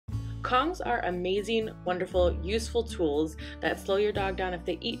Kongs are amazing, wonderful, useful tools that slow your dog down if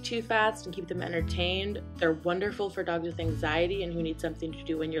they eat too fast and keep them entertained. They're wonderful for dogs with anxiety and who need something to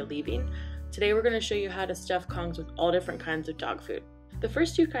do when you're leaving. Today we're going to show you how to stuff Kongs with all different kinds of dog food. The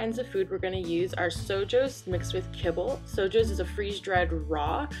first two kinds of food we're going to use are Sojos mixed with kibble. Sojos is a freeze-dried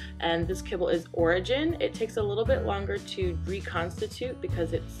raw, and this kibble is Origin. It takes a little bit longer to reconstitute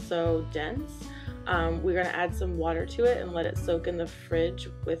because it's so dense. We're going to add some water to it and let it soak in the fridge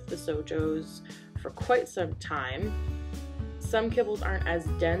with the Sojos for quite some time. Some kibbles aren't as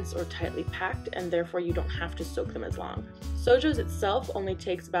dense or tightly packed, and therefore you don't have to soak them as long. Sojos itself only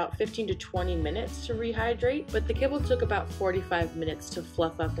takes about 15 to 20 minutes to rehydrate, but the kibble took about 45 minutes to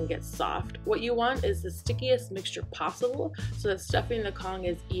fluff up and get soft. What you want is the stickiest mixture possible so that stuffing the Kong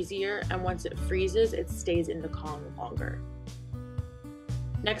is easier, and once it freezes, it stays in the Kong longer.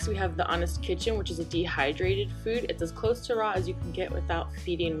 Next we have the Honest Kitchen, which is a dehydrated food. It's as close to raw as you can get without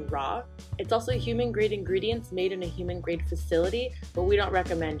feeding raw. It's also human-grade ingredients made in a human-grade facility, but we don't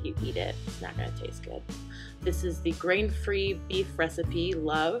recommend you eat it. It's not going to taste good. This is the grain-free beef recipe,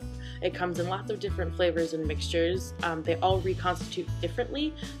 Love. It comes in lots of different flavors and mixtures. They all reconstitute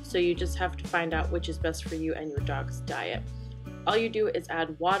differently, so you just have to find out which is best for you and your dog's diet. All you do is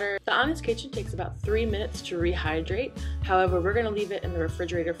add water. The Honest Kitchen takes about 3 minutes to rehydrate. However, we're going to leave it in the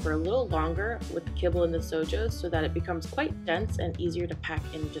refrigerator for a little longer with the kibble and the Sojos so that it becomes quite dense and easier to pack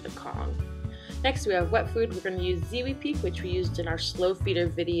into the Kong. Next we have wet food. We're going to use Ziwi Peak, which we used in our slow feeder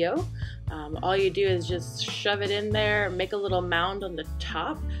video. All you do is just shove it in there, make a little mound on the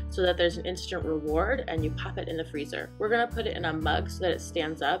top so that there's an instant reward, and you pop it in the freezer. We're going to put it in a mug so that it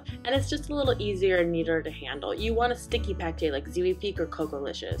stands up, and it's just a little easier and neater to handle. You want a sticky pate like Ziwi Peak or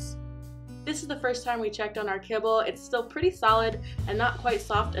Cocolicious. This is the first time we checked on our kibble. It's still pretty solid and not quite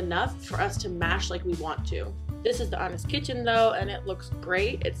soft enough for us to mash like we want to. This is the Honest Kitchen though, and it looks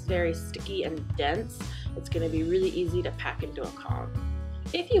great. It's very sticky and dense. It's going to be really easy to pack into a Kong.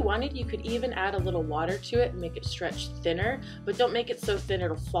 If you wanted, you could even add a little water to it and make it stretch thinner, but don't make it so thin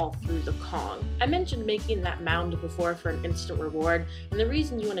it'll fall through the Kong. I mentioned making that mound before for an instant reward, and the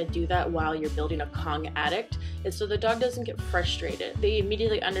reason you want to do that while you're building a Kong addict is so the dog doesn't get frustrated. They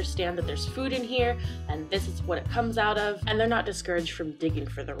immediately understand that there's food in here, and this is what it comes out of, and they're not discouraged from digging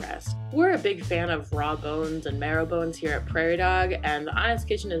for the rest. We're a big fan of raw bones and marrow bones here at Prairie Dog, and the Honest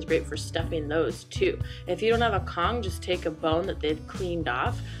Kitchen is great for stuffing those too. If you don't have a Kong, just take a bone that they've cleaned off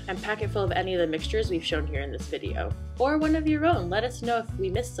and pack it full of any of the mixtures we've shown here in this video. Or one of your own. Let us know if we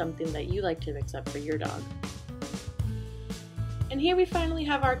missed something that you like to mix up for your dog. And here we finally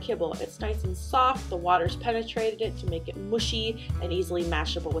have our kibble. It's nice and soft, the water's penetrated it to make it mushy and easily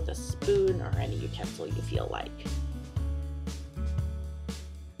mashable with a spoon or any utensil you feel like.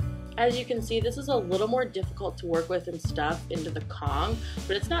 As you can see, this is a little more difficult to work with and stuff into the Kong,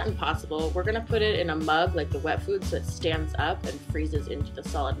 but it's not impossible. We're going to put it in a mug like the wet food so it stands up and freezes into the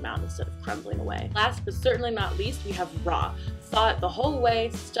solid mound instead of crumbling away. Last but certainly not least, we have raw. Thaw it the whole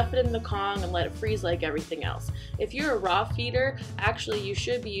way, stuff it in the Kong, and let it freeze like everything else. If you're a raw feeder, actually you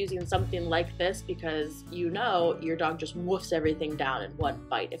should be using something like this because you know your dog just woofs everything down in one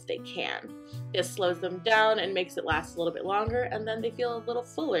bite if they can. This slows them down and makes it last a little bit longer, and then they feel a little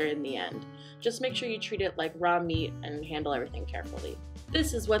fuller in the end. Just make sure you treat it like raw meat and handle everything carefully.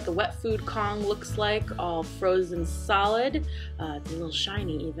 This is what the wet food Kong looks like, all frozen solid. It's a little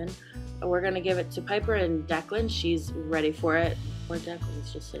shiny even. We're gonna give it to Piper and Declan. She's ready for it. Poor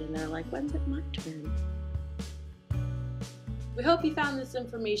Declan's just sitting there like, when's it my turn? We hope you found this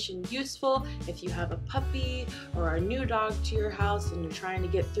information useful. If you have a puppy or a new dog to your house and you're trying to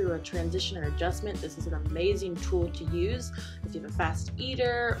get through a transition or adjustment, this is an amazing tool to use. If you have a fast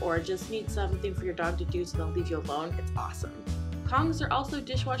eater or just need something for your dog to do so they'll leave you alone, it's awesome. Kongs are also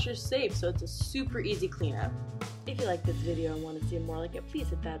dishwasher safe, so it's a super easy cleanup. If you like this video and want to see more like it, please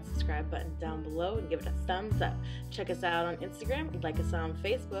hit that subscribe button down below and give it a thumbs up. Check us out on Instagram, like us on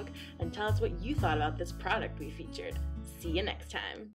Facebook, and tell us what you thought about this product we featured. See you next time.